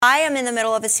am in the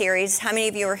middle of a series. How many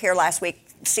of you were here last week?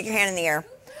 Stick your hand in the air.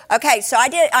 Okay, so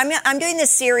I'm doing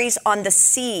this series on the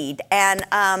seed, and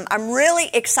I'm really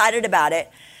excited about it.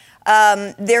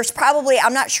 There's probably,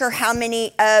 I'm not sure how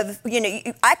many of,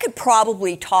 I could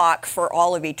probably talk for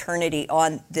all of eternity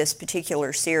on this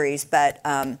particular series, but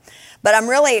I'm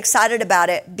really excited about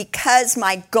it because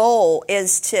my goal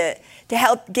is to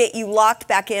help get you locked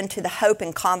back into the hope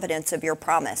and confidence of your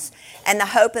promise and the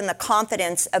hope and the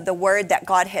confidence of the word that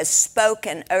God has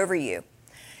spoken over you.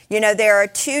 There are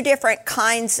two different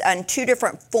kinds and two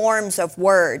different forms of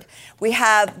word. We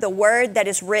have the word that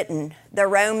is written, the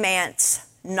romance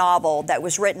novel that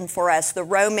was written for us, the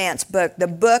romance book, the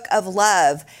book of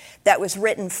love that was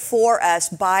written for us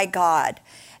by God.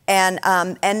 And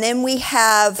then we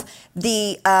have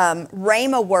the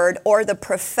Rhema word, or the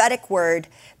prophetic word,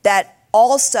 that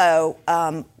also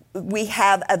we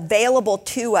have available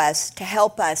to us to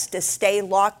help us to stay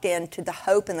locked into the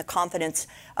hope and the confidence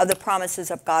of the promises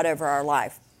of God over our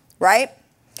life, right?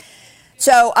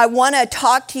 So I want to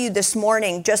talk to you this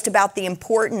morning just about the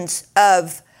importance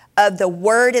of the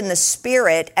Word and the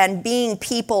Spirit, and being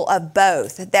people of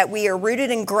both, that we are rooted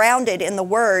and grounded in the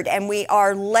Word, and we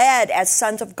are led as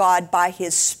sons of God by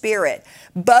His Spirit.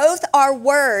 Both are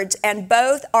words, and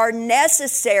both are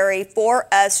necessary for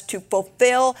us to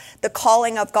fulfill the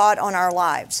calling of God on our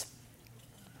lives.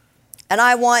 And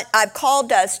I've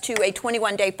called us to a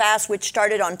 21-day fast, which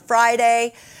started on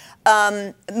Friday.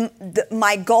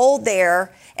 My goal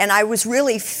there, and I was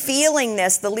really feeling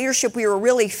this, the leadership, we were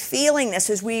really feeling this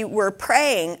as we were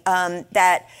praying,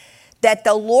 that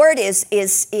the Lord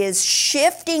is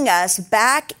shifting us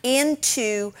back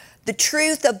into the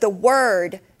truth of the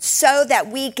Word so that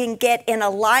we can get in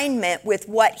alignment with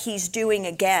what He's doing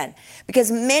again.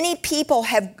 Because many people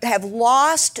have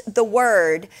lost the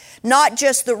Word, not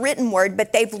just the written Word,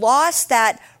 but they've lost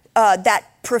that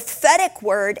prophetic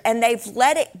word, and they've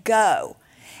let it go.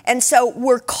 And so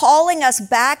we're calling us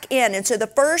back in. And so the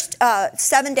first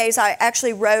 7 days, I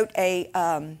actually wrote a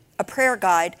prayer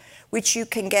guide, which you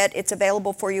can get. It's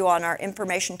available for you on our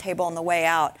information table on the way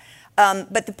out.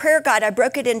 But the prayer guide, I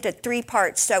broke it into 3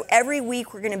 parts. So every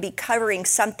week we're going to be covering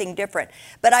something different.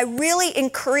 But I really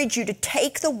encourage you to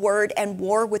take the word and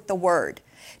war with the word.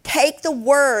 Take the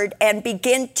word and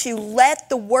begin to let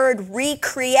the word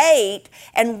recreate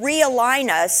and realign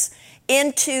us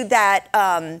into that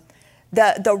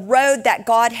the road that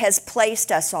God has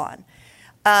placed us on.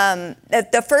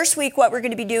 The first week, what we're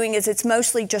going to be doing is it's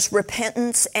mostly just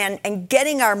repentance and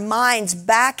getting our minds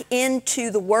back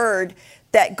into the word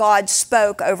that God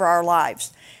spoke over our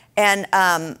lives. And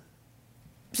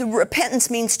so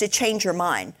repentance means to change your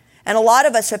mind. And a lot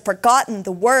of us have forgotten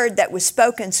the word that was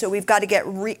spoken, so we've got to get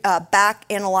back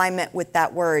in alignment with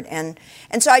that word. And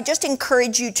so I just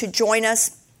encourage you to join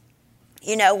us.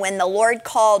 When the Lord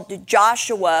called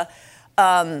Joshua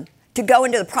to go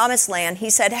into the promised land, He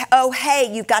said, oh, hey,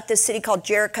 you've got this city called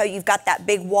Jericho. You've got that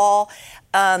big wall.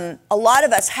 A lot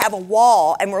of us have a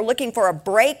wall, and we're looking for a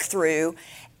breakthrough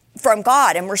from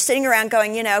God. And we're sitting around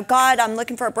going, God, I'm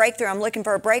looking for a breakthrough. I'm looking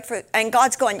for a breakthrough. And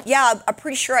God's going, yeah, I'm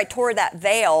pretty sure I tore that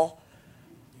veil.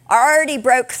 I already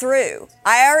broke through.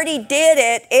 I already did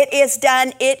it. It is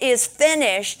done. It is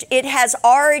finished. It has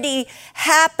already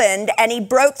happened. And He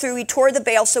broke through. He tore the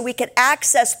veil so we could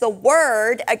access the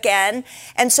word again.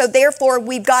 And so therefore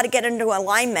we've got to get into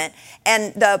alignment.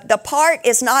 And the part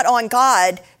is not on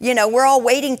God. We're all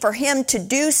waiting for Him to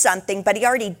do something, but He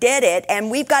already did it. And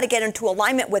we've got to get into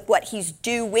alignment with what He's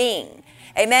doing.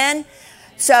 Amen?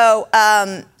 So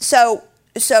the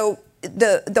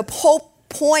whole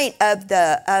point of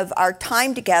our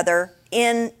time together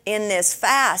in this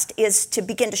fast is to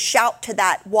begin to shout to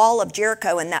that wall of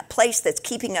Jericho and that place that's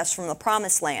keeping us from the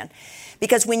promised land.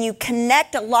 Because when you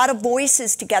connect a lot of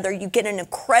voices together, you get an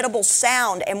incredible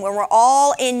sound. And when we're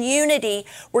all in unity,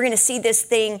 we're going to see this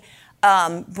thing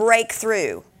break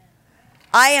through.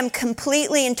 I am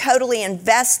completely and totally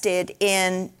invested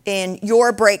in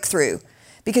your breakthrough,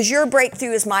 because your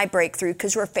breakthrough is my breakthrough,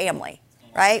 because we're family,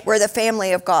 right? We're the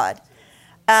family of God.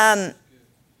 All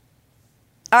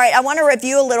right, I want to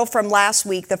review a little from last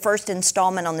week, the first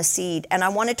installment on the seed, and I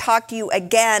want to talk to you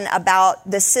again about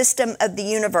the system of the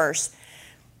universe,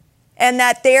 and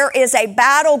that there is a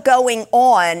battle going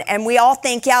on, and we all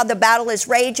think, yeah, the battle is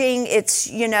raging. It's,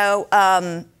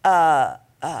 the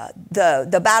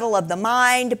battle of the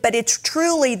mind, but it's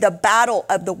truly the battle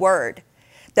of the word.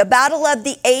 The battle of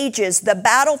the ages, the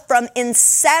battle from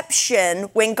inception,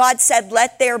 when God said,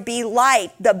 let there be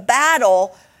light, the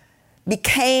battle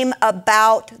became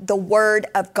about the Word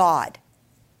of God.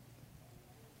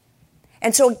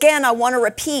 And so again, I want to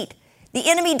repeat, The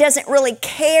enemy doesn't really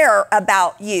care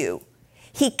about you.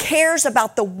 He cares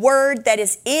about the word that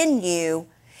is in you,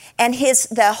 and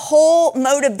the whole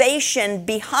motivation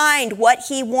behind what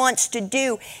he wants to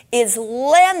do is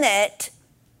limit,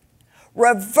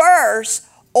 reverse,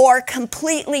 or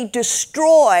completely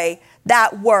destroy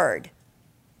that word.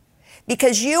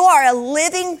 Because you are a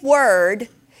living word,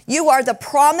 you are the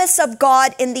promise of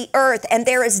God in the earth, and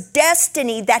there is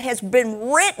destiny that has been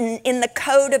written in the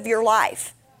code of your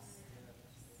life.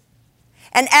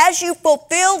 And as you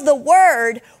fulfill the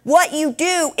word, what you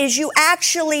do is you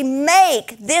actually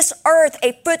make this earth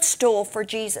a footstool for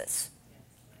Jesus.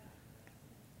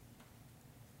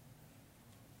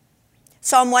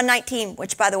 Psalm 119,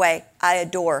 which, by the way, I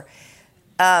adore.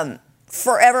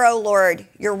 Forever, O Lord,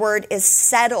 your word is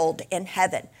settled in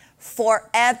heaven.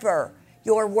 Forever,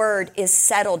 your word is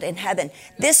settled in heaven.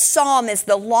 This psalm is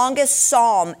the longest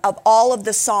psalm of all of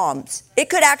the psalms. It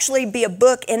could actually be a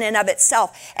book in and of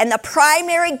itself. And the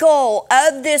primary goal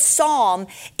of this psalm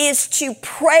is to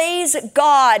praise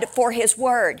God for his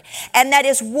word, and that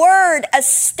his word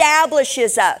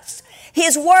establishes us.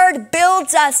 His word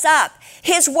builds us up.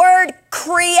 His word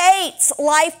creates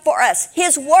life for us.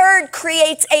 His word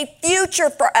creates a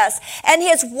future for us. And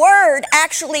his word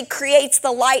actually creates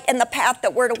the light and the path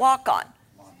that we're to walk on.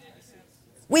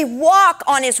 We walk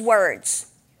on his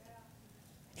words.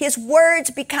 His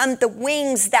words become the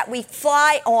wings that we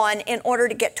fly on in order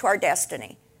to get to our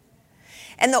destiny.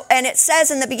 And it says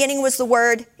in the beginning was the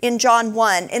word in John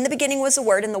 1. In the beginning was the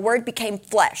word, and the word became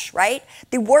flesh, right?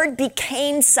 The word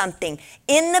became something.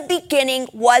 In the beginning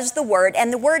was the word,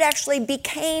 and the word actually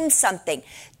became something.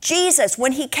 Jesus,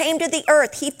 when he came to the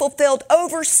earth, he fulfilled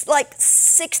over like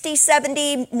 60,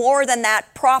 70, more than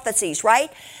that prophecies, right?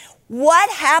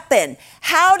 What happened?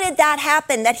 How did that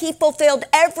happen? That he fulfilled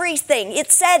everything.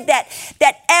 It said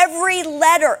that every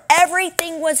letter,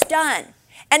 everything was done.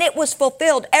 And it was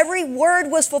fulfilled. Every word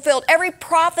was fulfilled. Every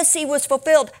prophecy was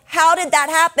fulfilled. How did that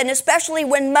happen? Especially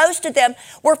when most of them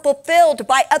were fulfilled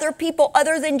by other people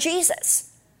other than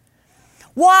Jesus.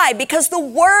 Why? Because the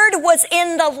word was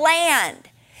in the land.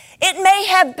 It may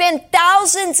have been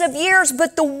thousands of years,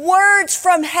 but the words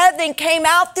from heaven came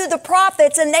out through the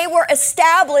prophets and they were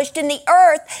established in the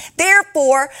earth.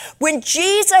 Therefore, when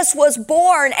Jesus was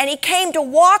born and he came to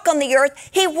walk on the earth,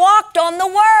 he walked on the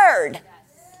word.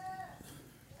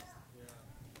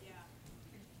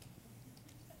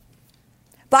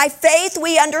 By faith,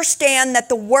 we understand that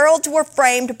the worlds were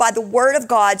framed by the word of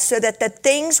God, so that the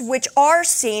things which are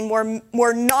seen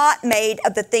were not made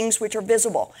of the things which are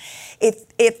visible.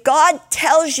 If God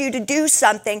tells you to do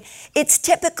something, it's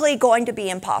typically going to be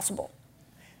impossible.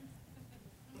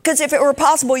 Because if it were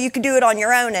possible, you could do it on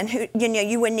your own, and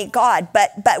you wouldn't need God.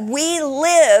 But we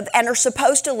live and are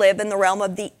supposed to live in the realm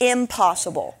of the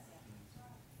impossible.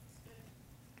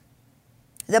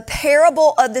 The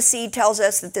parable of the seed tells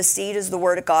us that the seed is the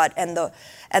word of God, and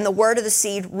the word of the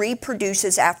seed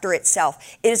reproduces after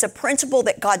itself. It is a principle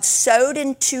that God sowed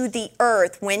into the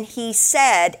earth when he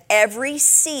said every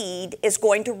seed is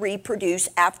going to reproduce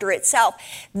after itself.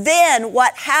 Then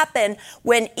what happened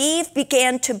when Eve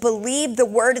began to believe the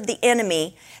word of the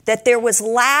enemy, that there was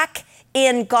lack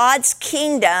in God's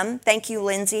kingdom? Thank you,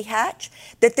 Lindsay Hatch.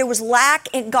 That there was lack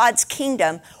in God's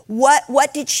kingdom.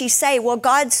 What did she say? Well,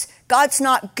 God's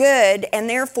not good, and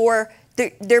therefore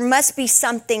there must be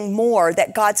something more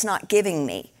that God's not giving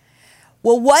me.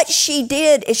 Well, what she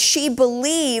did is she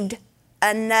believed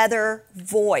another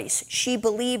voice. She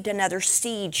believed another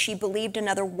seed. She believed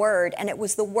another word, and it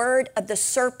was the word of the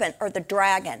serpent or the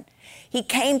dragon. He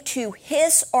came to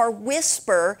hiss or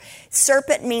whisper.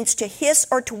 Serpent means to hiss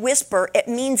or to whisper. It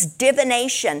means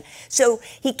divination. So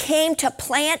he came to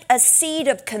plant a seed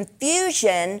of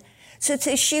confusion. So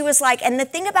she was like, and the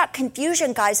thing about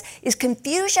confusion, guys, is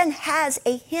confusion has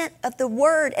a hint of the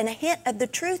word and a hint of the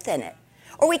truth in it,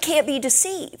 or we can't be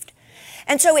deceived.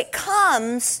 And so it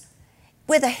comes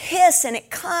with a hiss and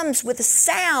it comes with a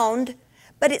sound,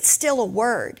 but it's still a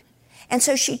word. And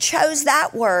so she chose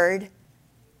that word.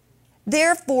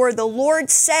 Therefore, the Lord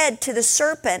said to the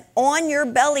serpent, on your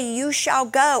belly you shall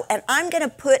go, and I'm going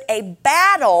to put a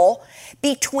battle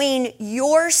between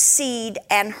your seed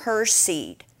and her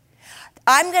seed.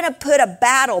 I'm going to put a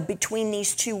battle between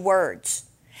these two words.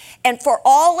 And for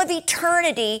all of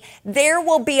eternity, there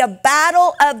will be a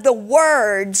battle of the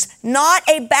words, not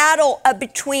a battle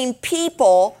between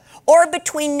people or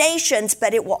between nations,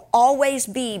 but it will always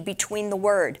be between the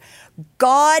word.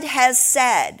 God has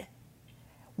said.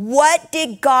 What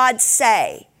did God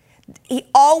say? He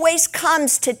always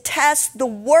comes to test the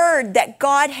word that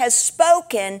God has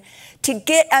spoken to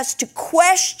get us to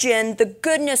question the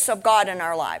goodness of God in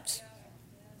our lives.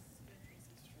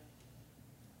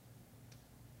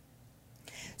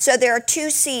 So there are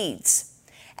two seeds,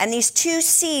 and these two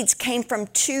seeds came from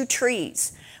two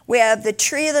trees. We have the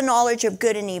tree of the knowledge of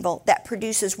good and evil that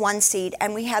produces one seed,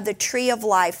 and we have the tree of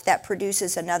life that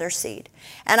produces another seed.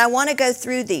 And I want to go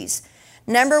through these.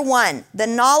 Number one, the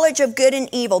knowledge of good and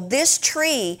evil. This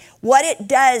tree, what it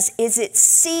does is it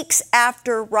seeks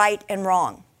after right and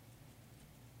wrong.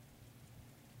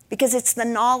 Because it's the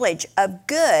knowledge of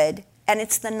good and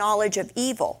it's the knowledge of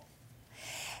evil.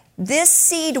 This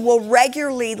seed will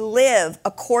regularly live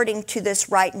according to this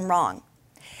right and wrong.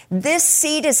 This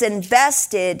seed is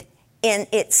invested in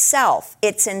itself.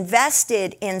 It's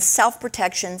invested in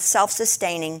self-protection,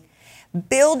 self-sustaining,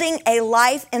 building a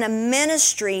life and a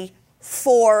ministry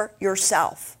for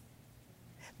yourself.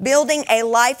 Building a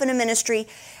life and a ministry,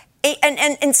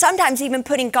 and sometimes even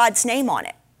putting God's name on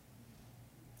it.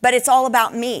 But it's all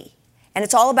about me, and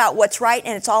it's all about what's right,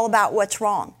 and it's all about what's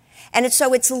wrong. And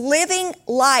so it's living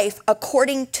life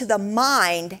according to the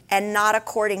mind and not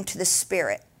according to the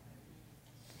spirit.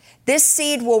 This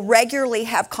seed will regularly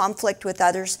have conflict with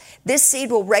others. This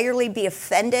seed will regularly be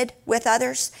offended with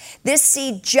others. This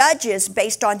seed judges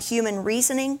based on human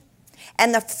reasoning.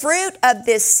 And the fruit of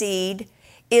this seed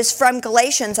is from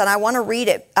Galatians, and I want to read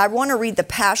it. I want to read the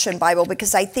Passion Bible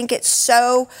because I think it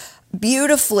so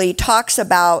beautifully talks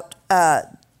about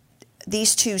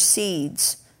these two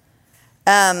seeds.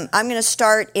 I'm going to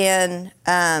start in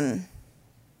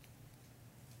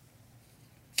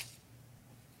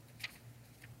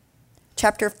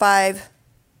chapter 5,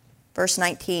 verse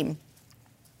 19.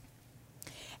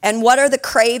 And what are the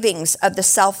cravings of the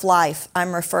self-life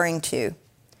I'm referring to?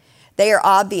 They are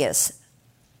obvious.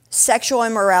 Sexual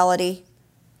immorality,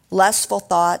 lustful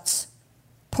thoughts,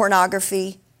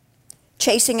 pornography,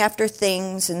 chasing after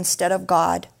things instead of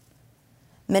God,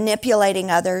 manipulating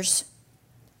others,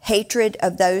 hatred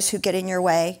of those who get in your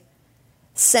way,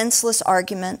 senseless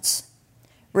arguments,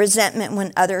 resentment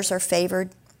when others are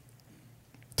favored,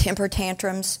 temper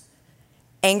tantrums,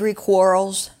 angry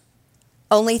quarrels,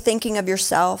 only thinking of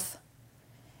yourself,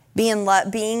 being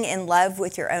in love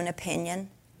with your own opinion,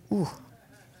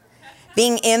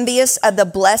 being envious of the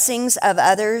blessings of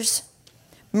others,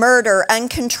 murder,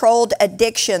 uncontrolled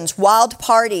addictions, wild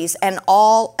parties, and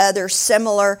all other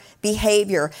similar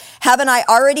behavior. Haven't I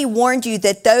already warned you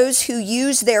that those who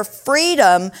use their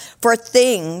freedom for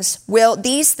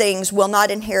these things will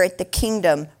not inherit the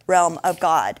kingdom realm of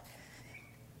God?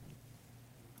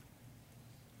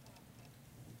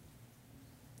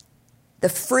 The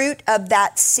fruit of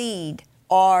that seed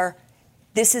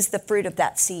this is the fruit of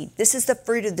that seed. This is the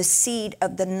fruit of the seed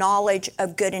of the knowledge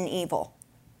of good and evil.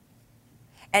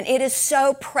 And it is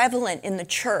so prevalent in the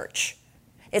church.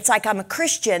 It's like I'm a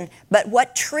Christian, but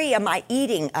what tree am I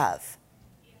eating of?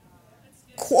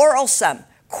 Quarrelsome.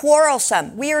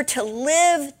 We are to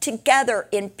live together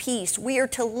in peace. We are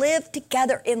to live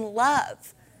together in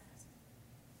love.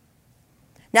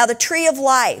 Now, the tree of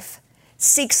life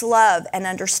seeks love and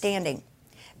understanding.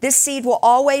 This seed will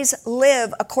always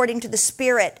live according to the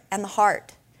spirit and the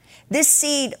heart. This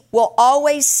seed will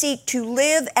always seek to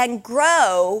live and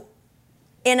grow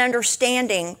in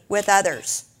understanding with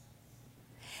others.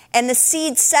 And the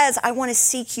seed says, I want to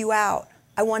seek you out.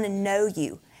 I want to know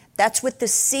you. That's what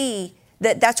this seed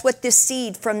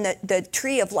from the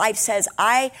tree of life says.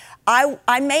 I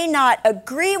may not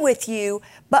agree with you,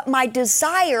 but my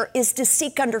desire is to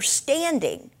seek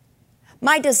understanding.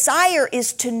 My desire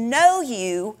is to know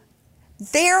you.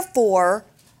 Therefore,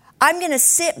 I'm going to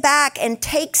sit back and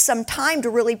take some time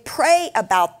to really pray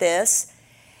about this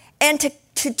and to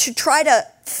try to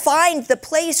find the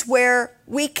place where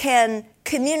we can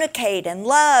communicate and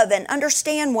love and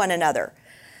understand one another.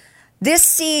 This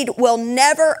seed will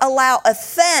never allow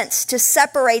offense to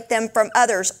separate them from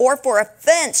others or for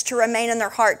offense to remain in their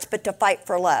hearts, but to fight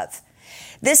for love.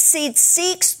 This seed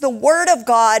seeks the word of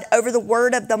God over the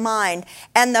word of the mind.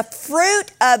 And the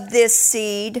fruit of this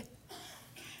seed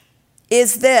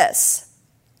is this.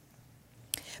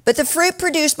 But the fruit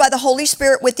produced by the Holy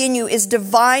Spirit within you is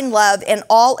divine love in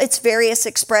all its various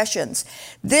expressions.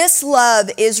 This love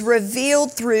is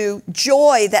revealed through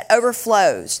joy that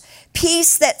overflows,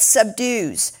 peace that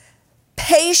subdues,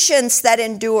 patience that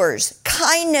endures,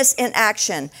 kindness in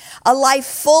action, a life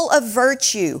full of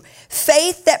virtue,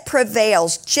 faith that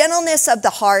prevails, gentleness of the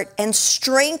heart, and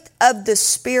strength of the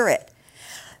spirit.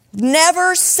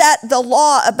 Never set the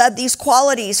law above these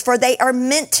qualities, for they are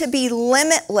meant to be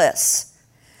limitless.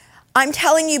 I'm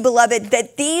telling you, beloved,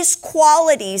 that these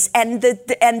qualities and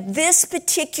this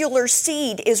particular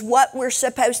seed is what we're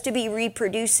supposed to be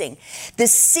reproducing. The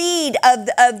seed of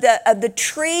the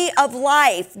tree of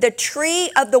life, the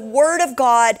tree of the Word of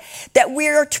God that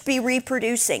we're to be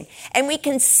reproducing. And we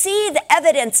can see the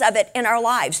evidence of it in our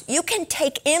lives. You can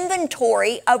take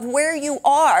inventory of where you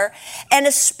are, and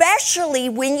especially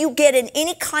when you get in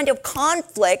any kind of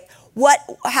conflict,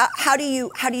 how do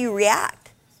you react?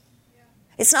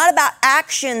 It's not about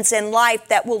actions in life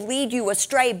that will lead you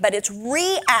astray, but it's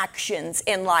reactions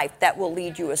in life that will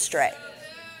lead you astray.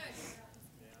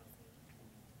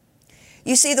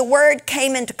 You see, the word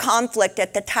came into conflict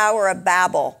at the Tower of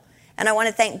Babel. And I want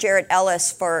to thank Jared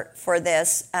Ellis for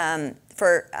this,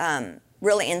 for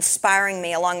really inspiring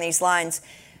me along these lines.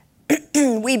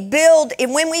 When we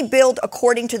build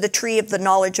according to the tree of the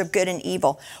knowledge of good and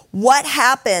evil, what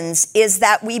happens is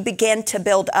that we begin to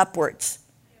build upwards.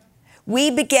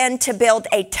 We begin to build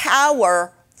a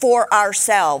tower for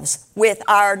ourselves with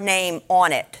our name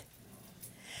on it.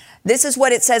 This is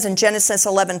what it says in Genesis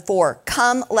 11:4.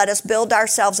 Come, let us build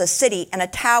ourselves a city and a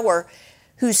tower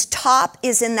whose top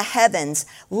is in the heavens.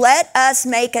 Let us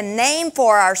make a name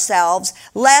for ourselves,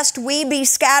 lest we be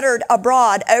scattered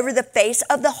abroad over the face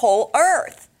of the whole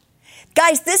earth.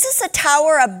 Guys, this is the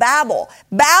Tower of Babel.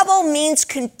 Babel means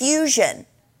confusion.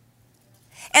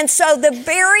 And so the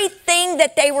very thing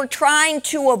that they were trying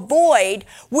to avoid,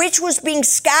 which was being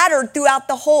scattered throughout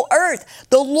the whole earth,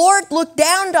 the Lord looked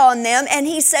down on them and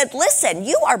he said, listen,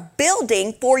 you are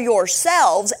building for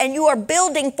yourselves and you are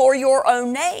building for your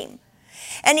own name.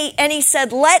 And he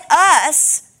said, let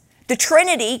us, the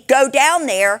Trinity, go down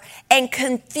there and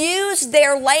confuse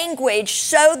their language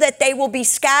so that they will be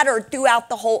scattered throughout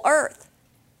the whole earth.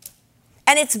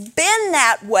 And it's been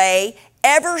that way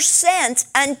ever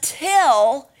since,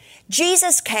 until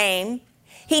Jesus came.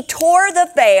 He tore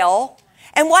the veil.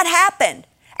 And what happened?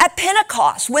 At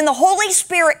Pentecost, when the Holy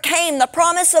Spirit came, the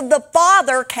promise of the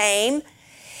Father came,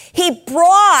 he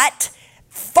brought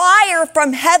fire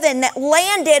from heaven that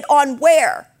landed on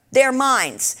where? Their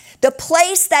minds. The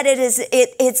place that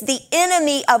it's the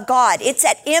enemy of God. It's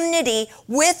at enmity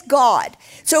with God.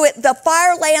 So the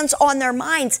fire lands on their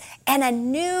minds, and a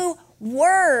new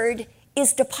word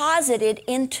is deposited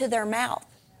into their mouth.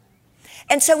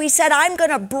 And so he said, I'm going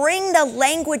to bring the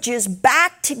languages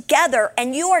back together,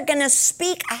 and you are going to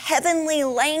speak a heavenly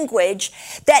language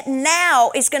that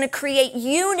now is going to create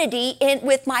unity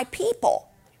with my people.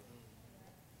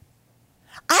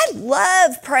 I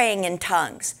love praying in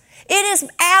tongues. It is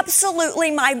absolutely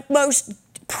my most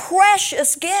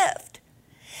precious gift,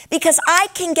 because I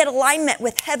can get alignment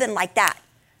with heaven like that.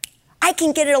 I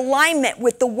can get an alignment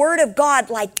with the Word of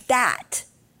God like that.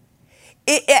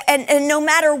 And no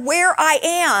matter where I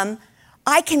am,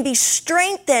 I can be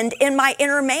strengthened in my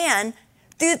inner man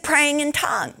through praying in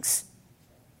tongues.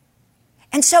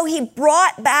 And so he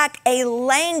brought back a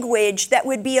language that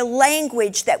would be a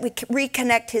language that would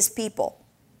reconnect his people.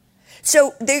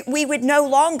 So we would no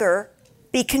longer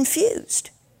be confused.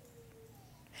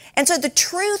 And so the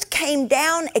truth came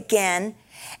down again,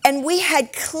 and we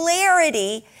had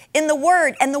clarity in the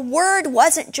Word. And the Word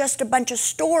wasn't just a bunch of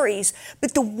stories,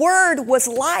 but the Word was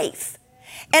life.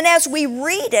 And as we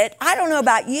read it, I don't know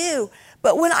about you,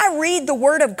 but when I read the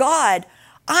Word of God,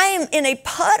 I am in a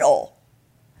puddle,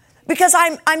 because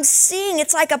I'm seeing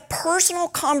it's like a personal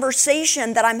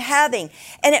conversation that I'm having,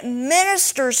 and it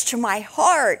ministers to my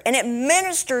heart and it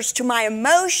ministers to my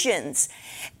emotions,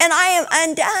 and I am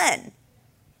undone.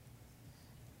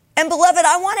 And beloved,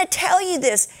 I want to tell you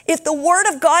this. If the Word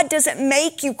of God doesn't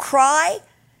make you cry,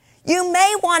 you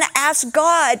may want to ask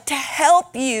God to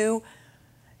help you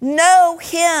know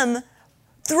Him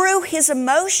through His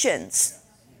emotions.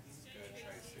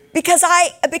 Because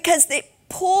it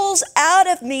pulls out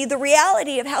of me the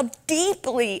reality of how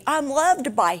deeply I'm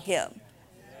loved by Him.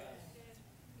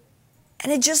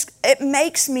 And it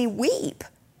makes me weep,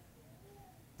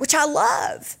 which I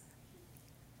love.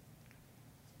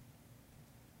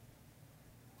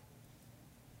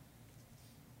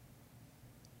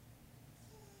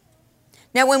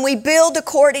 Now, when we build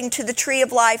according to the tree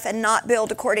of life and not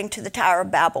build according to the Tower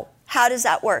of Babel, how does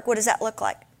that work? What does that look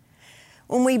like?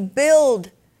 When we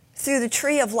build through the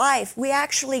tree of life, we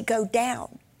actually go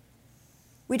down.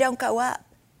 We don't go up.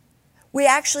 We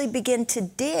actually begin to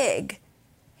dig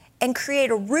and create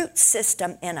a root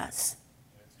system in us.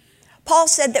 Paul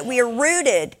said that we are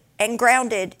rooted and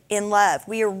grounded in love.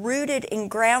 We are rooted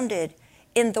and grounded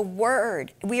in the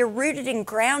Word. We are rooted and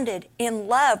grounded in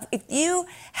love. If you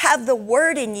have the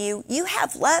Word in you, you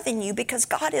have love in you, because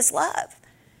God is love.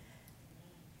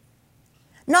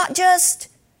 Not just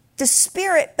the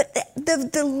Spirit, but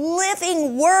the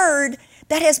living Word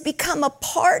that has become a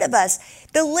part of us.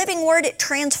 The living Word, it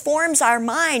transforms our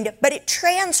mind, but it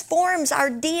transforms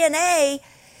our DNA,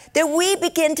 that we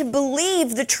begin to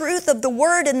believe the truth of the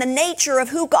Word and the nature of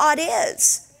who God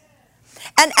is.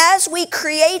 And as we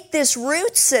create this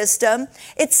root system,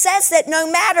 it says that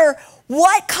no matter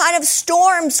what kind of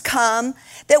storms come,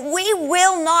 that we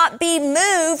will not be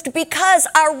moved because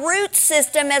our root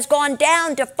system has gone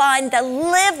down to find the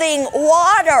living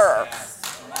water.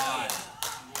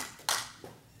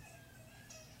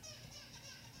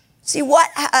 See,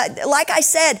 like I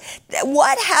said,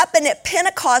 what happened at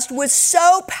Pentecost was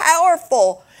so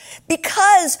powerful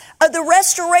because of the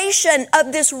restoration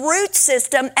of this root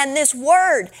system and this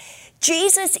word.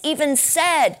 Jesus even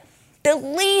said, the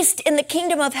least in the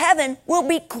kingdom of heaven will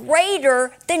be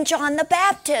greater than John the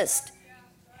Baptist.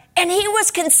 And he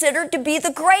was considered to be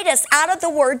the greatest out of the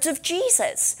words of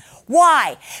Jesus.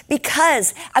 Why?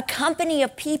 Because a company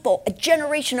of people, a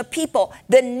generation of people,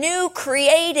 the new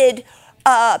created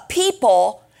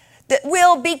people that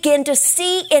will begin to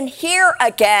see and hear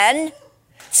again,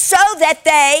 so that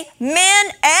they, men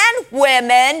and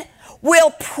women,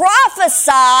 will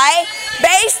prophesy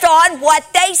based on what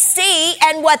they see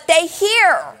and what they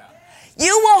hear.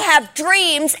 You will have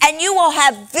dreams and you will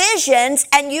have visions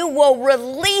and you will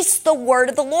release the word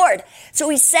of the Lord. So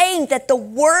he's saying that the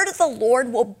word of the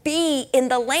Lord will be in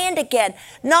the land again,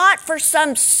 not for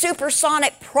some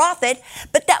supersonic prophet,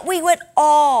 but that we would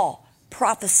all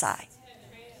prophesy.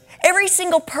 Every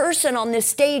single person on this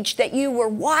stage that you were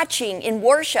watching in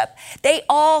worship, they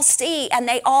all see and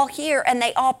they all hear and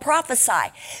they all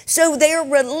prophesy. So they're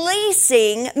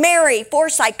releasing, Mary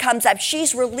Forsyth comes up,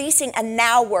 she's releasing a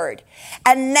now word.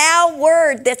 A now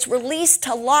word that's released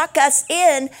to lock us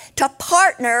in to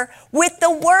partner with the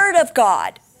word of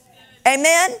God.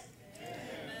 Amen?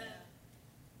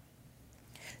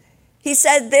 He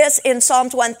said this in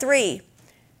Psalms 1:3.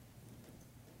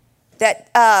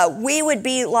 That we would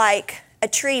be like a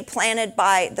tree planted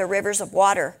by the rivers of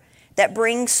water that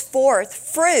brings forth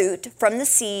fruit from the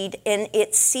seed in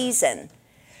its season,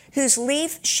 whose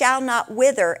leaf shall not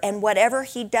wither, and whatever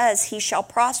he does, he shall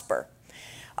prosper.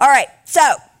 All right,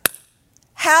 so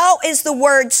how is the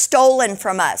word stolen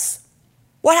from us?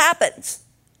 What happens?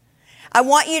 I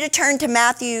want you to turn to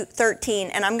Matthew 13,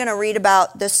 and I'm going to read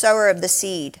about the sower of the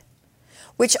seed,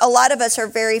 which a lot of us are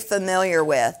very familiar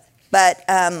with, but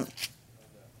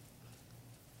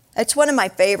it's one of my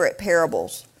favorite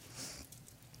parables.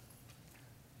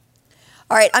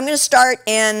 All right, I'm going to start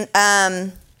in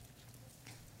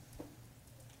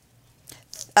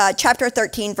chapter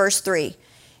 13, verse 3.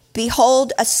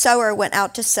 Behold, a sower went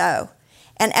out to sow,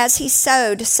 and as he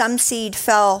sowed, some seed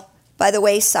fell by the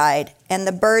wayside, and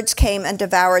the birds came and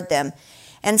devoured them.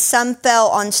 And some fell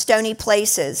on stony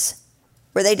places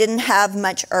where they didn't have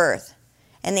much earth,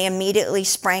 and they immediately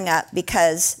sprang up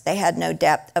because they had no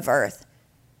depth of earth.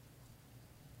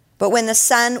 But when the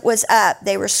sun was up,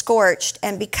 they were scorched,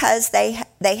 and because they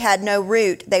had no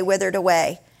root, they withered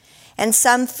away. And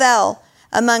some fell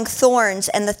among thorns,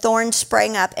 and the thorns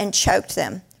sprang up and choked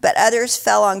them. But others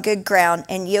fell on good ground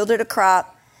and yielded a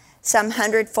crop, some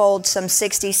 100-fold, some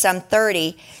 60, some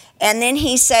 30. And then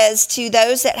he says, to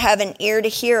those that have an ear to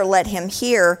hear, let him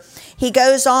hear. He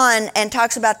goes on and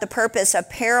talks about the purpose of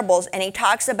parables, and he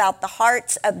talks about the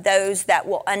hearts of those that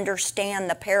will understand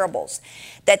the parables,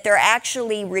 that there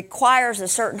actually requires a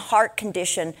certain heart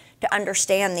condition to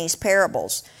understand these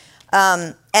parables.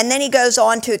 And then he goes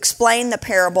on to explain the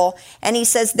parable, and he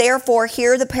says, therefore,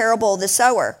 hear the parable of the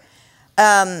sower.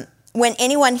 When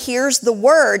anyone hears the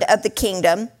word of the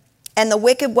kingdom, and the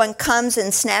wicked one comes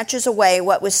and snatches away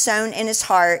what was sown in his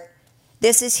heart,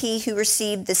 this is he who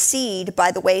received the seed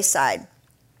by the wayside.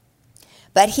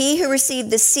 But he who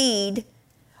received the seed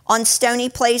on stony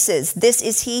places, this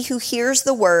is he who hears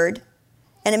the word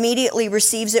and immediately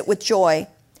receives it with joy.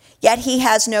 Yet he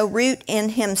has no root in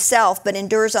himself, but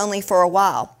endures only for a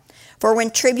while. For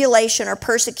when tribulation or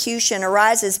persecution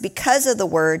arises because of the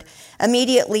word,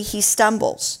 immediately he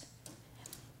stumbles.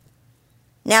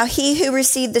 Now he who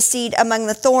received the seed among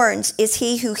the thorns is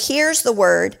he who hears the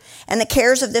word, and the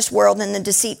cares of this world and the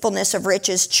deceitfulness of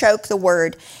riches choke the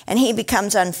word, and he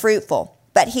becomes unfruitful.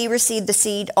 But he received the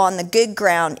seed on the good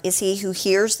ground is he who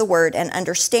hears the word and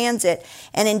understands it,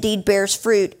 and indeed bears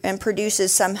fruit and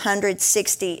produces some 100,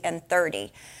 60, and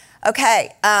 30.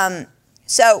 Okay,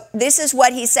 so this is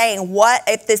what he's saying. What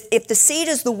if the seed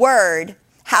is the word,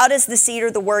 how does the seed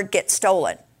or the word get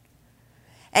stolen?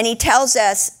 And he tells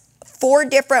us 4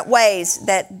 different ways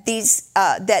that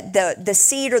the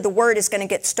seed or the word is going to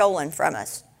get stolen from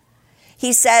us.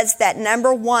 he says that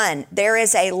number one, there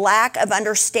is a lack of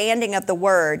understanding of the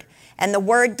word, and the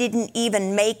word didn't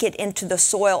even make it into the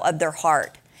soil of their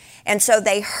heart. And so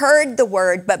they heard the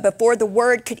word, but before the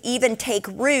word could even take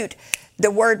root,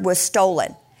 the word was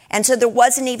stolen. And so there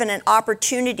wasn't even an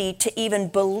opportunity to even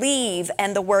believe,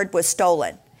 and the word was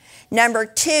stolen. Number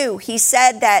two, he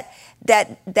said that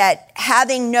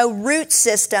having no root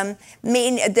system,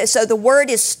 so the word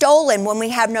is stolen when we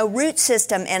have no root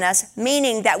system in us,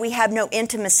 meaning that we have no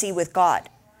intimacy with God.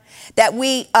 That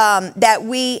we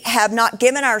have not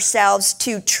given ourselves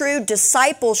to true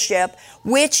discipleship,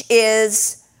 which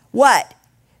is what?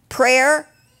 Prayer,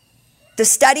 the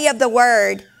study of the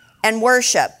word, and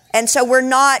worship. And so we're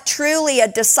not truly a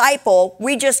disciple.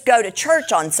 We just go to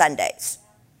church on Sundays.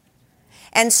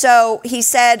 And so he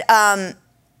said,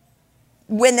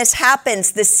 when this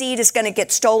happens, the seed is going to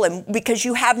get stolen because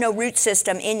you have no root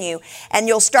system in you, and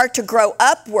you'll start to grow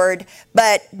upward,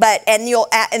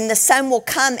 and the sun will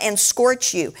come and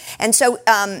scorch you. And so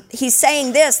he's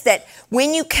saying this, that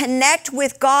when you connect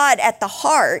with God at the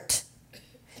heart,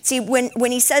 see,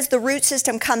 when he says the root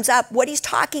system comes up, what he's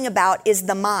talking about is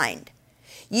the mind.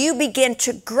 You begin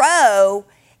to grow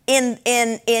in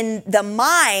the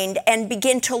mind and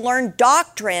begin to learn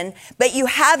doctrine, but you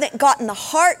haven't gotten the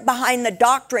heart behind the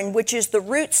doctrine, which is the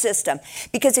root system.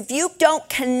 Because if you don't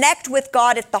connect with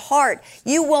God at the heart,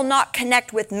 you will not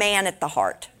connect with man at the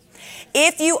heart.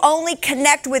 If you only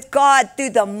connect with God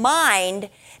through the mind,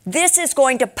 this is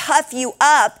going to puff you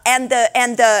up, and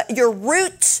your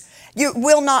roots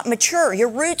will not mature. Your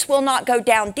roots will not go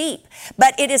down deep.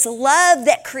 But it is love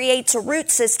that creates a root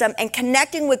system, and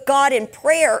connecting with God in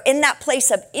prayer in that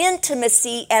place of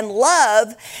intimacy and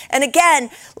love. And again,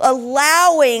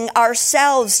 allowing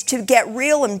ourselves to get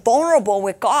real and vulnerable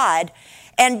with God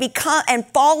and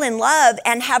fall in love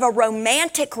and have a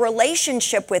romantic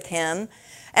relationship with him.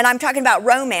 And I'm talking about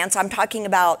romance.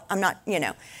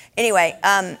 Anyway,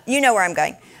 you know where I'm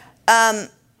going.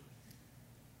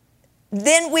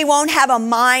 Then we won't have a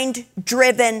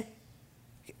mind-driven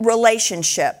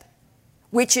relationship,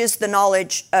 which is the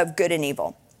knowledge of good and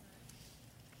evil.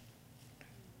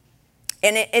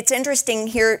 And it's interesting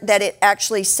here that it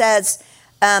actually says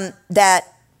that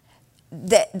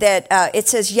it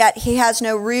says, yet he has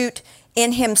no root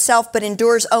in himself, but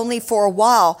endures only for a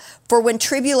while. For when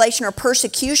tribulation or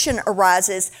persecution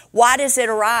arises, why does it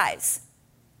arise?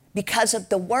 Because of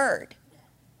the word.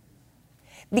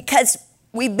 Because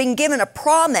we've been given a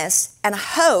promise and a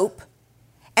hope,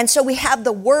 and so we have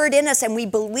the word in us, and we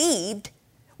believed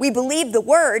the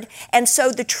word, and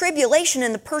so the tribulation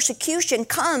and the persecution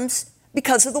comes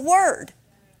because of the word.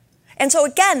 And so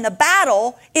again, the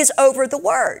battle is over the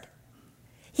word.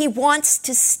 He wants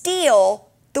to steal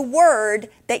the word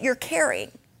that you're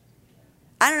carrying.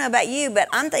 I don't know about you, but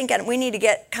I'm thinking we need to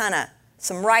get kind of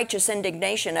some righteous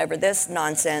indignation over this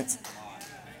nonsense.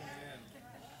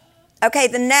 Okay,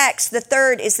 the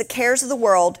third is the cares of the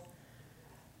world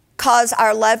cause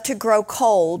our love to grow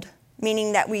cold,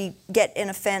 meaning that we get in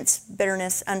offense,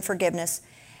 bitterness, unforgiveness.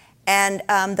 And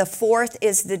the fourth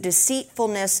is the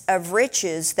deceitfulness of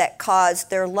riches that cause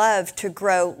their love to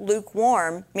grow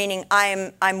lukewarm, meaning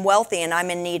I'm wealthy and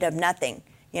I'm in need of nothing.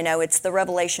 You know, it's the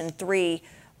Revelation 3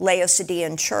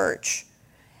 Laodicean church.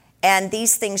 And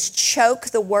these things choke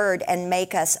the word and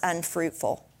make us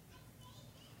unfruitful.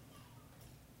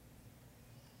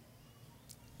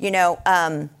 You know,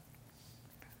 and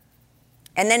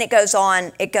then it goes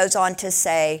on to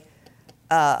say,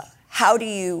 how do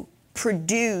you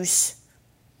produce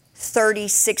 30,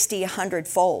 60,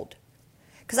 100-fold?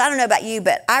 Because I don't know about you,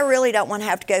 but I really don't want to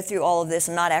have to go through all of this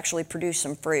and not actually produce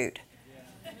some fruit.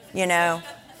 You know?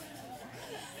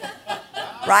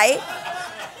 Right?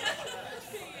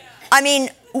 I mean,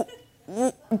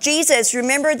 Jesus,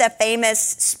 remember the famous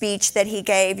speech that he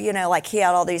gave? You know, like he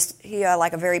had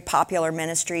like a very popular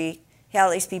ministry. He had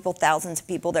all these people, thousands of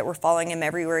people that were following him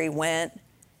everywhere he went.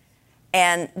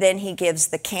 And then he gives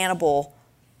the cannibal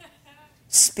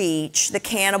speech, the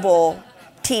cannibal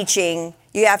teaching.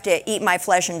 You have to eat my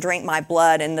flesh and drink my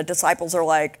blood. And the disciples are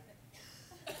like,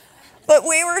 but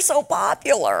we were so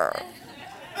popular.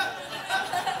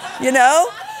 You know?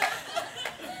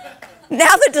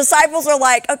 Now the disciples are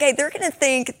like, okay, they're going to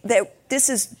think that this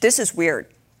is weird.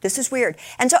 This is weird.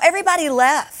 And so everybody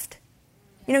left.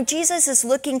 You know, Jesus is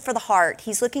looking for the heart.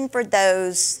 He's looking for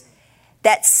those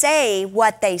that say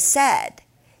what they said.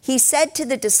 He said to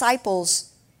the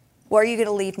disciples, where are you going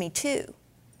to leave me to?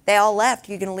 They all left.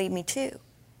 You're going to leave me too.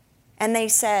 And they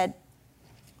said,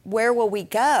 where will we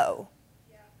go?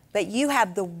 But you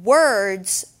have the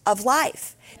words of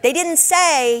life. They didn't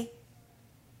say,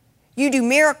 you do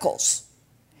miracles.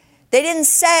 They didn't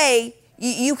say,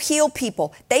 You heal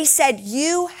people. They said,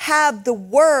 you have the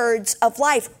words of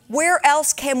life. Where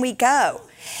else can we go?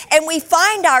 And we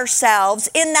find ourselves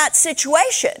in that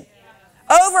situation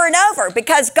over and over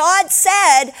because God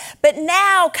said, but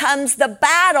now comes the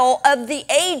battle of the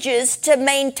ages to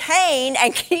maintain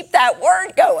and keep that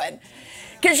word going.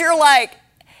 Because you're like,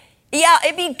 yeah,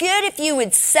 it'd be good if you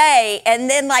would say, and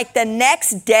then like the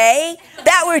next day,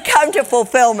 that would come to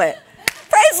fulfillment.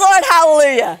 Praise the Lord,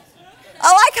 hallelujah.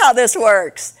 I like how this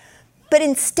works. But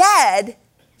instead,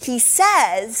 he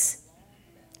says,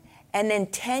 and then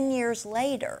 10 years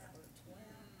later,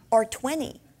 or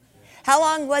 20. How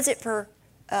long was it for,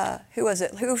 who was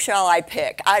it? Who shall I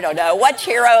pick? I don't know. What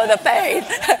hero of the faith?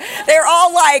 They're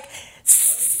all like,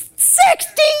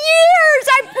 60 years!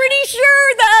 I'm pretty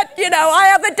sure that, I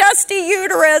have a dusty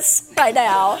uterus by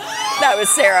now. That was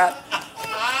Sarah.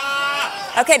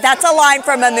 Okay, that's a line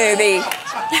from a movie.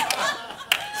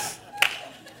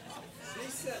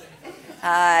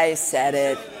 I said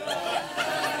it.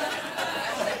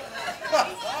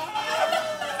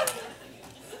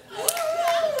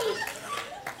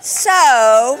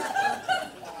 So,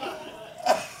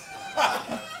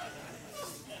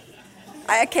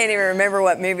 I can't even remember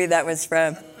what movie that was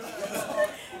from.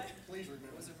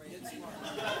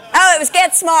 Oh, it was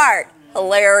Get Smart.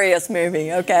 Hilarious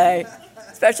movie, okay.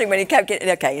 Especially when he kept getting,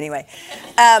 okay, anyway.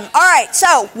 All right,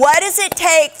 so what does it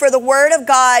take for the Word of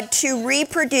God to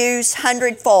reproduce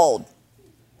hundredfold?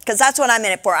 Because that's what I'm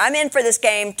in it for. I'm in for this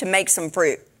game to make some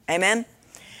fruit. Amen?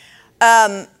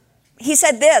 He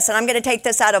said this, and I'm going to take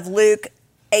this out of Luke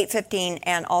 8:15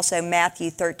 and also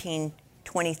Matthew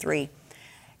 13:23.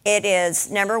 It is,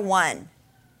 number one,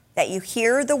 that you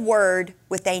hear the Word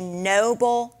with a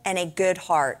noble and a good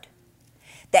heart.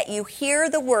 That you hear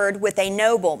the Word with a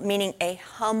noble, meaning a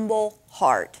humble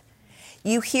heart.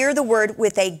 You hear the Word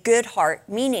with a good heart,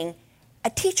 meaning a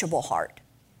teachable heart.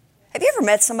 Have you ever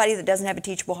met somebody that doesn't have a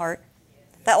teachable heart?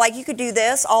 That like you could do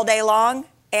this all day long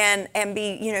and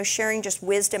be, sharing just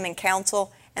wisdom and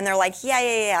counsel, and they're like,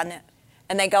 yeah. No.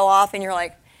 And they go off and you're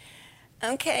like,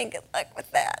 okay, good luck with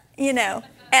that,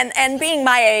 And being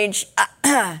my age,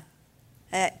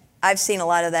 I've seen a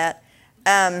lot of that.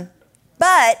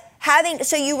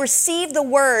 So you receive the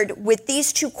Word with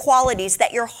these two qualities,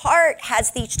 that your heart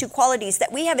has these two qualities,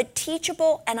 that we have a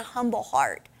teachable and a humble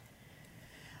heart.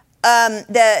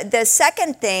 The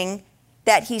second thing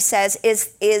that he says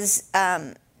is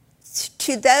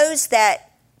to those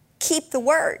that keep the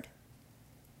Word.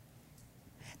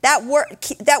 That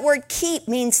word keep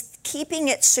means keeping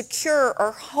it secure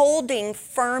or holding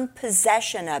firm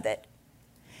possession of it.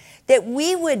 That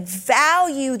we would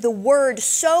value the Word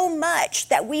so much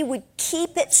that we would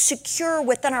keep it secure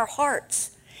within our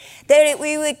hearts. That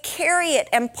we would carry it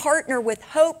and partner with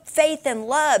hope, faith, and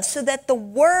love so that the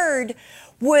Word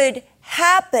would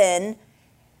happen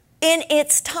in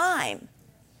its time.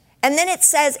 And then it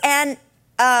says, and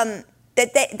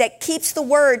that keeps the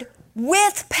Word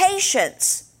with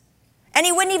patience. And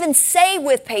he wouldn't even say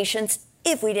with patience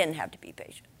if we didn't have to be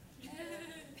patient.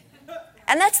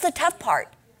 And that's the tough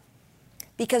part.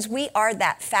 Because we are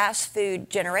that fast food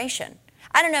generation.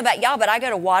 I don't know about y'all, but I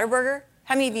go to Whataburger.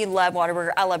 How many of you love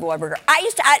Whataburger? I love Whataburger.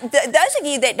 Those of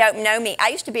you that don't know me, I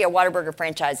used to be a Whataburger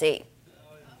franchisee.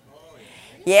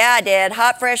 Yeah, I did.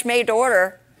 Hot, fresh, made to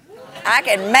order. I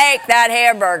can make that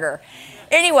hamburger.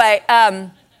 Anyway,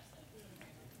 but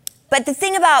the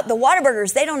thing about the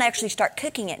Whataburgers, they don't actually start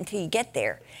cooking it until you get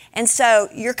there. And so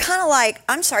you're kind of like,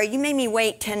 I'm sorry, you made me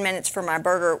wait 10 minutes for my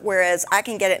burger, whereas I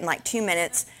can get it in like 2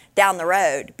 minutes down the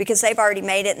road because they've already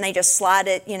made it and they just slide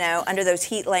it, under those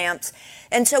heat lamps.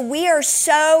 And so we are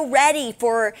so ready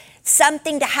for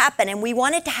something to happen and we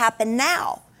want it to happen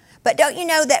now. But don't you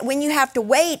know that when you have to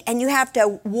wait and you have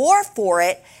to war for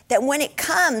it, that when it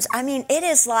comes,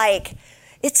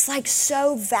 it's like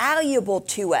so valuable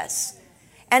to us.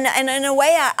 And in a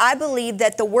way, I believe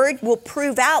that the Word will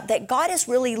prove out that God is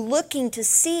really looking to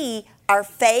see our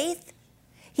faith.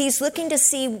 He's looking to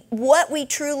see what we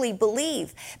truly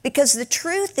believe. Because the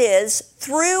truth is,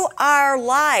 through our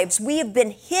lives, we have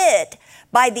been hit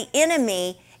by the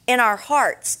enemy in our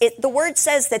hearts. The Word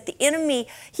says that the enemy,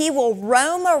 he will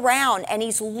roam around and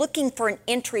he's looking for an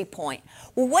entry point.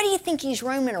 Well, what do you think he's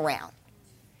roaming around?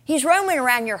 He's roaming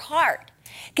around your heart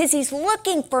because he's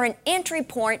looking for an entry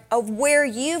point of where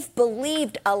you've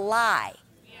believed a lie.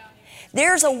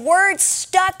 There's a word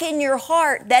stuck in your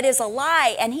heart that is a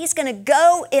lie, and he's going to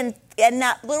go in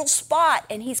that little spot,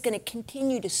 and he's going to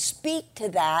continue to speak to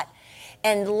that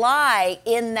and lie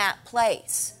in that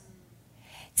place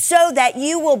so that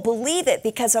you will believe it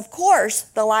because, of course,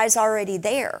 the lie's already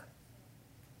there.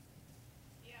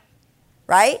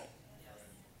 Right?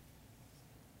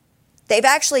 they've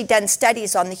actually done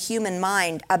studies on the human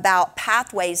mind about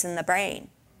pathways in the brain.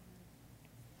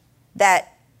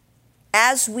 That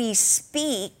as we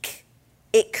speak,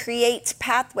 it creates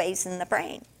pathways in the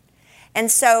brain. And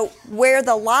so where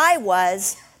the lie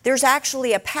was, there's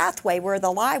actually a pathway where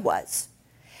the lie was.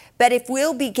 But if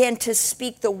we'll begin to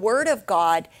speak the word of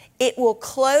God, it will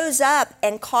close up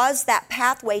and cause that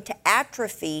pathway to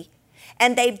atrophy.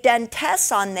 And they've done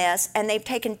tests on this, and they've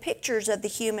taken pictures of the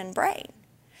human brain,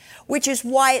 which is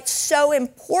why it's so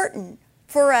important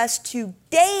for us to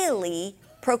daily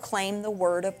proclaim the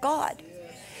word of God.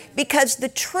 Because the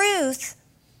truth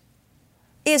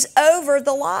is over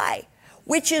the lie,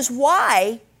 which is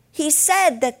why he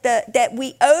said that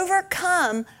we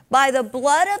overcome by the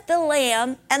blood of the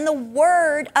Lamb and the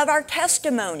word of our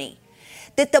testimony.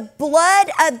 That the blood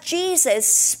of Jesus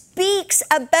speaks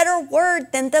a better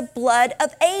word than the blood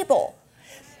of Abel.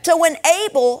 So when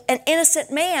Abel, an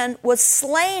innocent man, was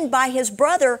slain by his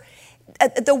brother,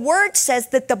 the word says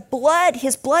that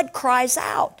his blood cries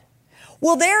out.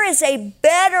 Well, there is a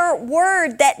better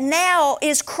word that now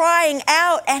is crying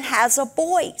out and has a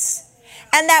voice.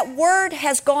 And that word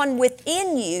has gone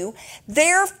within you.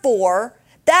 Therefore,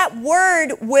 that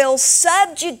word will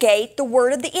subjugate the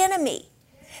word of the enemy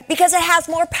because it has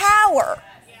more power.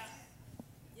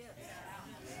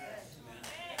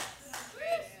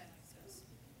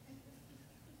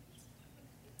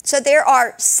 So there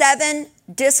are 7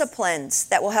 disciplines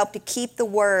that will help you to keep the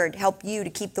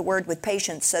word with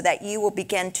patience so that you will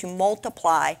begin to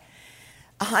multiply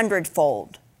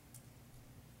 100-fold.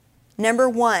 Number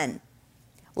 1,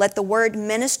 let the word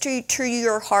minister to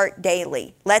your heart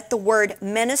daily. Let the word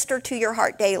minister to your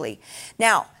heart daily.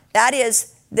 Now, that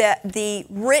is the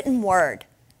written word.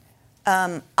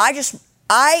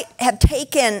 I have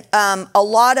taken a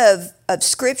lot of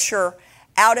scripture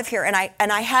out of here, and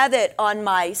I have it on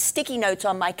my sticky notes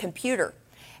on my computer.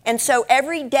 And so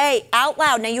every day out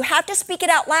loud. Now you have to speak it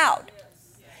out loud.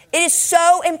 It is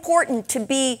so important to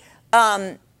be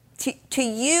to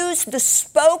use the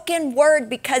spoken word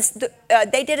because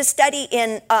they did a study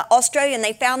in Australia, and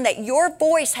they found that your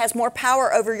voice has more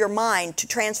power over your mind to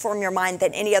transform your mind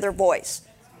than any other voice.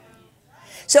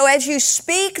 So as you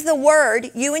speak the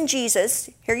word, you and Jesus,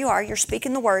 here you are, you're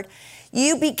speaking the word,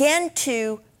 you begin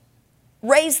to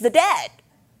raise the dead.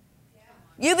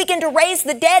 You begin to raise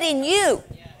the dead in you.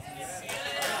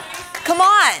 Come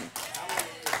on.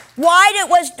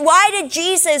 Why did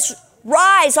Jesus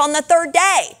rise on the 3rd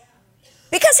day?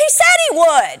 Because he said he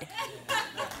would.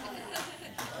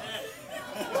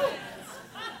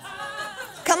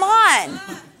 Come on.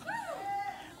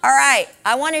 All right,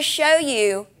 I want to show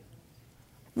you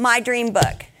my dream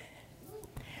book.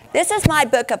 This is my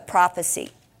book of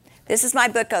prophecy. This is my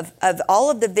book of all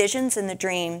of the visions and the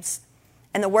dreams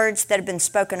and the words that have been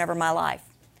spoken over my life.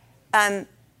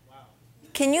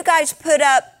 Can you guys put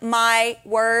up my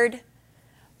word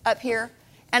up here?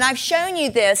 And I've shown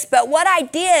you this, but what I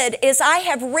did is I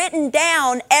have written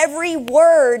down every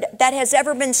word that has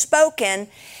ever been spoken,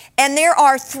 and there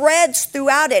are threads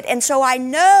throughout it. And so I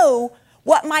know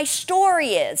what my story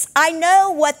is. I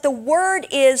know what the word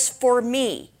is for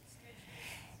me.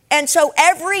 And so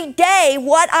every day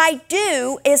what I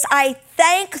do is I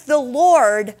thank the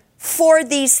Lord for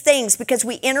these things because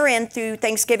we enter in through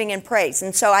thanksgiving and praise.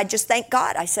 And so I just thank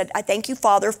God. I said, I thank you,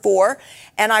 Father, for,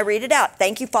 and I read it out.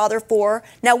 Thank you, Father, for.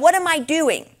 Now, what am I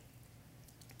doing?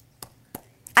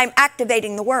 I'm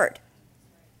activating the word.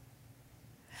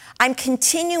 I'm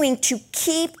continuing to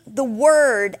keep the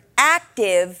word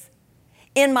active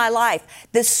in my life.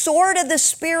 The sword of the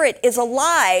Spirit is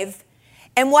alive.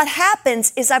 And what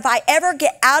happens is if I ever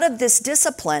get out of this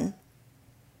discipline,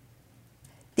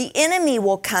 the enemy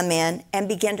will come in and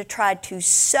begin to try to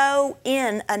sew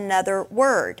in another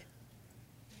word.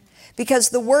 Because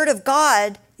the word of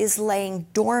God is laying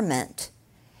dormant.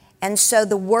 And so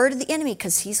the word of the enemy,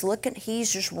 because he's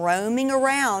just roaming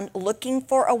around looking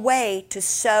for a way to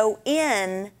sew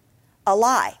in a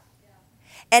lie.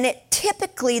 And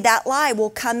typically that lie will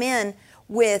come in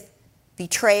with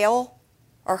betrayal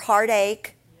or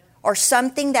heartache or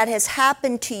something that has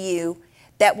happened to you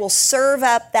that will serve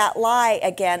up that lie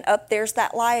again. Up there's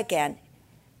that lie again.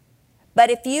 But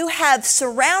if you have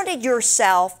surrounded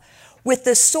yourself with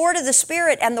the sword of the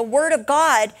Spirit and the word of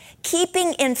God,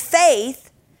 keeping in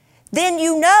faith, then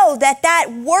you know that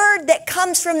that word that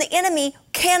comes from the enemy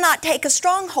cannot take a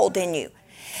stronghold in you.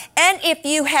 And if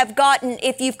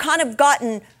you've kind of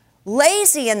gotten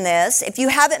lazy in this, if you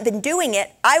haven't been doing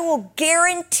it, I will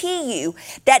guarantee you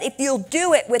that if you'll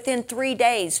do it within 3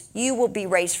 days, you will be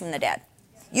raised from the dead.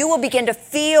 You will begin to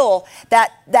feel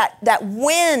that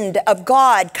wind of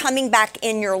God coming back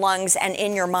in your lungs and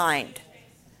in your mind.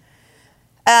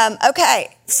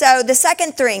 Okay, so the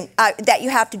second thing that you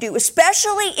have to do,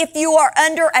 especially if you are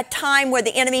under a time where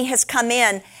the enemy has come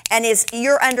in and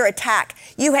you're under attack,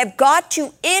 you have got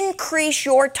to increase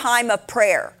your time of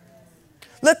prayer.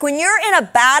 Look, when you're in a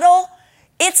battle,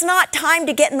 it's not time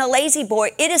to get in the lazy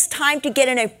boy. It is time to get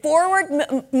in a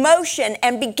forward motion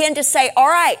and begin to say, all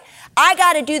right, I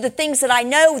got to do the things that I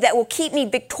know that will keep me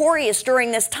victorious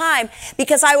during this time,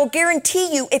 because I will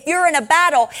guarantee you, if you're in a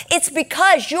battle, it's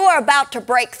because you're about to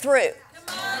break through.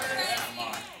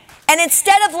 And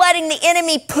instead of letting the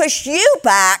enemy push you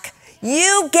back,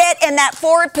 you get in that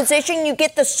forward position, you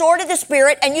get the sword of the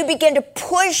Spirit, and you begin to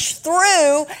push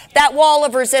through that wall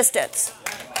of resistance.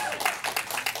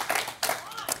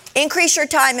 Increase your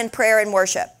time in prayer and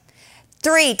worship.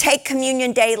 3, take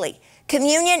communion daily.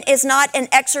 Communion is not an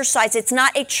exercise. It's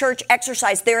not a church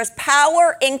exercise. There is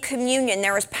power in communion.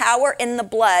 There is power in the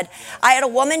blood. I had a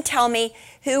woman tell me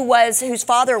whose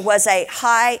father was a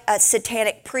high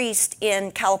satanic priest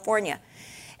in California.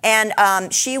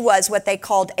 And she was what they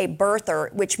called a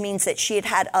birther, which means that she had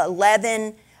had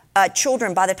 11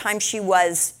 children by the time she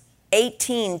was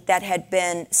 18 that had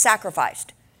been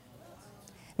sacrificed.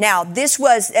 Now, this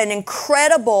was an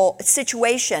incredible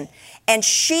situation, and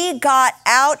she got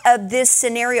out of this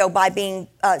scenario by being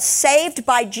saved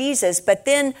by Jesus, but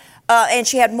then, and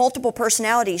she had multiple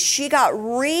personalities. She got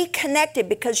reconnected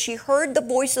because she heard the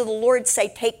voice of the Lord say,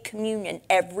 take communion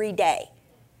every day.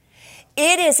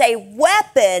 It is a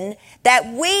weapon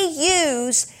that we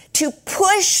use to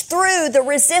push through the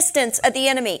resistance of the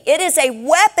enemy. It is a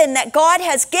weapon that God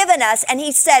has given us, and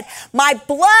he said, my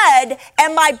blood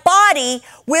and my body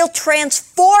will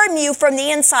transform you from the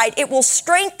inside. It will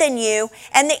strengthen you,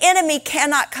 and the enemy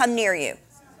cannot come near you.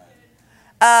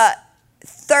 The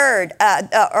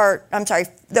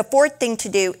fourth thing to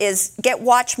do is get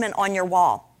watchmen on your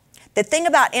wall. The thing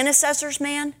about intercessors,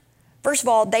 man, first of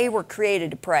all, they were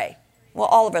created to pray. Well,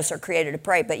 all of us are created to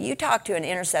pray, but you talk to an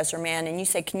intercessor, man, and you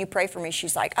say, can you pray for me?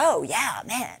 She's like, oh, yeah,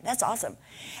 man, that's awesome.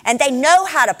 And they know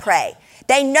how to pray.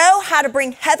 They know how to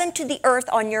bring heaven to the earth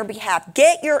on your behalf.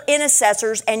 Get your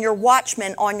intercessors and your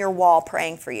watchmen on your wall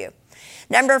praying for you.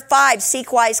 Number 5,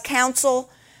 seek wise counsel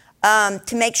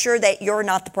to make sure that you're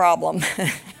not the problem.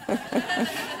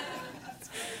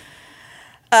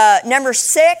 Number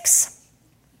 6,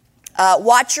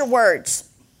 watch your words.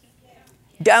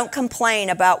 Don't complain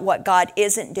about what God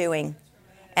isn't doing.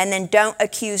 And then don't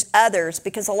accuse others,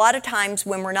 because a lot of times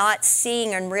when we're not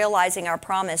seeing and realizing our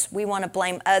promise, we want to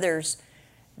blame others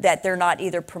that they're not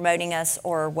either promoting us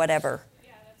or whatever.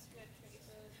 Yeah,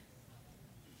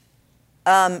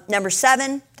 that's good. Number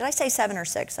 7, did I say 7 or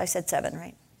 6? I said 7,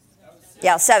 right?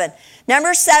 Yeah, 7.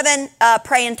 Number 7,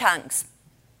 pray in tongues.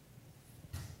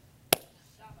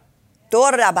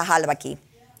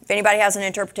 If anybody has an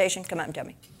interpretation, come up and tell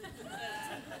me.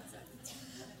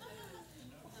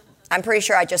 I'm pretty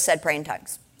sure I just said pray in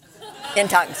tongues. In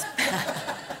tongues.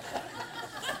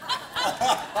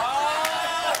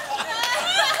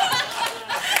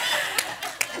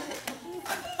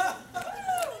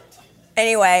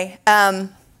 Anyway, I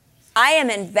am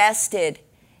invested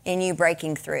in you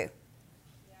breaking through.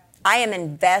 I am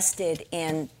invested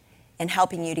in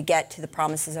helping you to get to the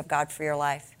promises of God for your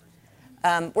life.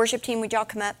 Worship team, would y'all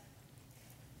come up?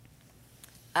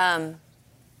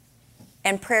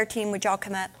 And prayer team, would y'all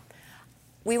come up?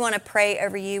 We want to pray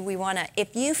over you. We want to,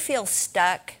 if you feel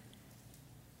stuck,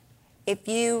 if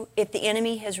the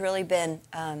enemy has really been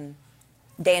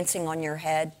dancing on your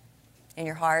head and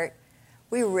your heart,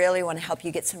 we really want to help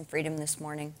you get some freedom this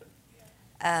morning.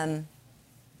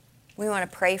 We want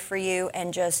to pray for you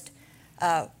and just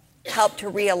help to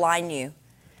realign you.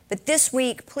 But this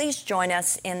week, please join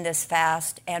us in this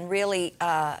fast and really,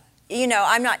 I'm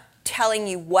not telling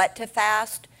you what to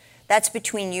fast. That's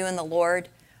between you and the Lord.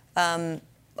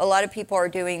 A lot of people are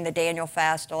doing the Daniel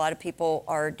fast. A lot of people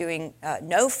are doing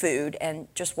no food and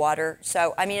just water.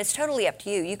 So, it's totally up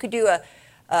to you. You could do a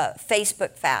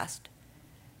Facebook fast.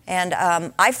 And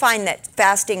I find that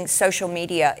fasting social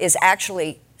media is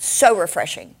actually so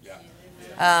refreshing.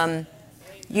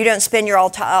 You don't spend your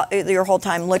whole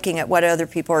time looking at what other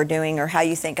people are doing or how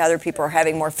you think other people are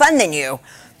having more fun than you.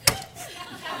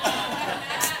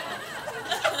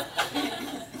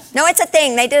 No, it's a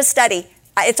thing. They did a study.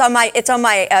 It's on my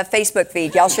Facebook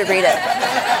feed. Y'all should read it.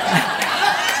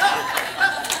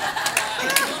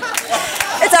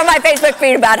 It's on my Facebook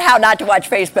feed about how not to watch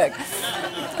Facebook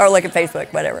or look at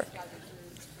Facebook, whatever.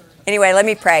 Anyway, let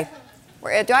me pray.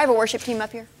 Do I have a worship team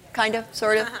up here? Kind of,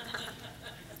 sort of.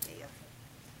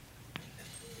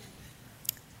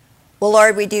 Well,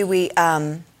 Lord, why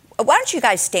don't you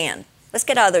guys stand? Let's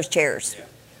get out of those chairs.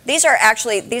 These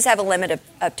have a limit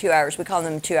of 2 hours. We call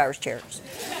them 2 hours chairs.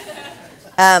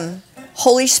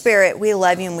 Holy Spirit, we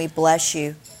love you and we bless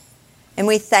you. And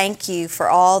we thank you for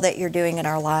all that you're doing in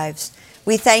our lives.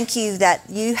 We thank you that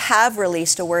you have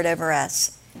released a word over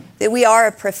us, that we are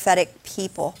a prophetic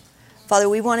people. Father,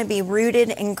 we want to be rooted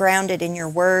and grounded in your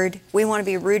word. We want to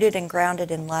be rooted and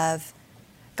grounded in love.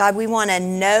 God, we want to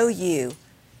know you.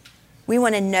 We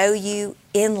want to know you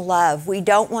in love. We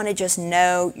don't want to just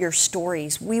know your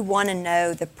stories. We want to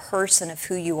know the person of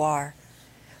who you are.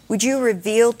 Would you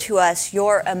reveal to us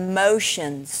your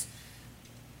emotions,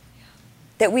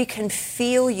 that we can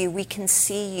feel you, we can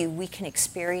see you, we can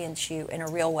experience you in a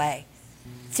real way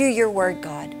through your word,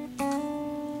 God.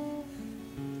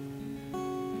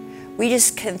 We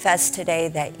just confess today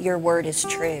that your word is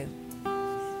true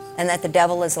and that the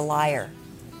devil is a liar.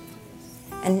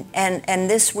 And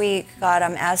this week, God,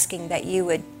 I'm asking that you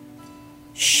would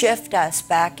shift us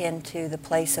back into the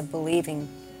place of believing.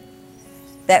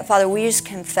 That, Father, we just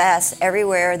confess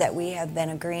everywhere that we have been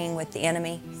agreeing with the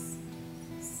enemy,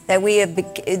 that we have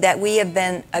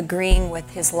been agreeing with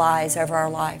his lies over our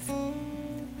life.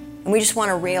 And we just want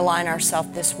to realign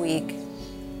ourselves this week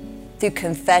through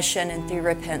confession and through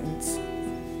repentance.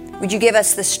 Would you give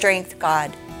us the strength,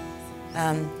 God,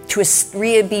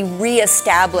 to be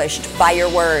reestablished by your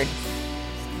word,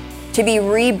 to be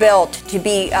rebuilt, to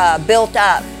be built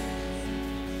up,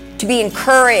 to be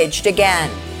encouraged again,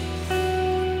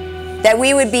 that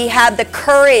we would have the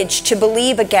courage to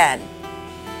believe again.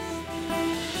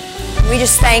 We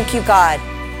just thank you, God.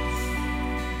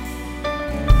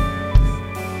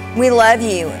 We love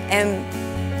you, and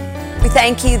we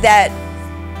thank you that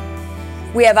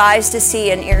we have eyes to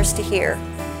see and ears to hear.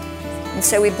 And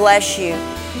so we bless you.